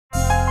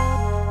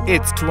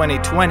It's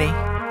 2020,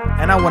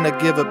 and I wanna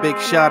give a big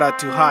shout out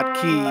to Hot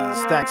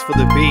Keys. Thanks for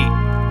the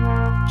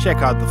beat. Check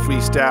out the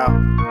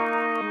freestyle.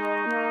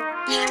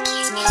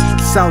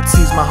 South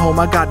Sea's my home,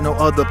 I got no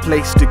other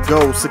place to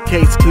go. So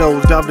case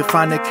closed, I've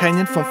defined a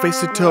canyon from face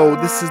to toe.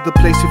 This is the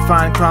place you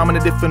find crime in a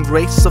different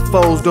race of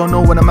foes. Don't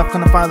know when I'm not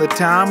gonna find the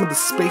time or the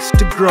space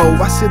to grow.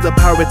 I see the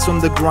pirates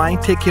on the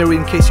grind, take care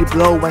in case you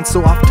blow. And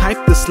so I've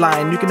typed this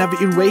line, you can never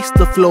erase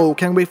the flow.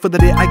 Can't wait for the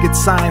day I get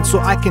signed so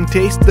I can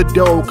taste the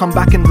dough. Come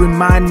back and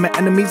remind my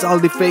enemies I'll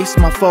deface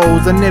my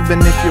foes. And even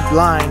if you're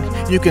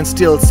blind, you can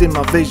still see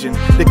my vision.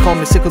 They call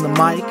me sick on the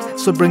mic,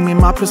 so bring me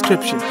my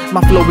prescription.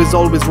 My flow is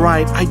always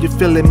right, are you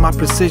feeling my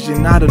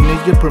precision? I don't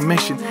need your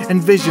permission.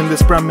 Envision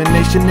this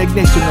premonition,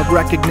 ignition of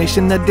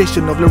recognition,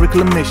 addition of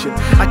lyrical emission.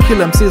 I kill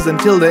MCs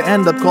until they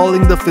end up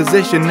calling the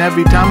physician.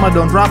 Every time I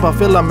don't rap, I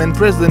feel I'm in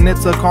prison.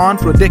 It's a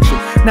contradiction.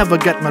 Never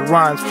get my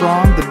rhymes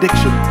from the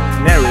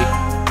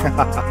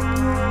dictionary.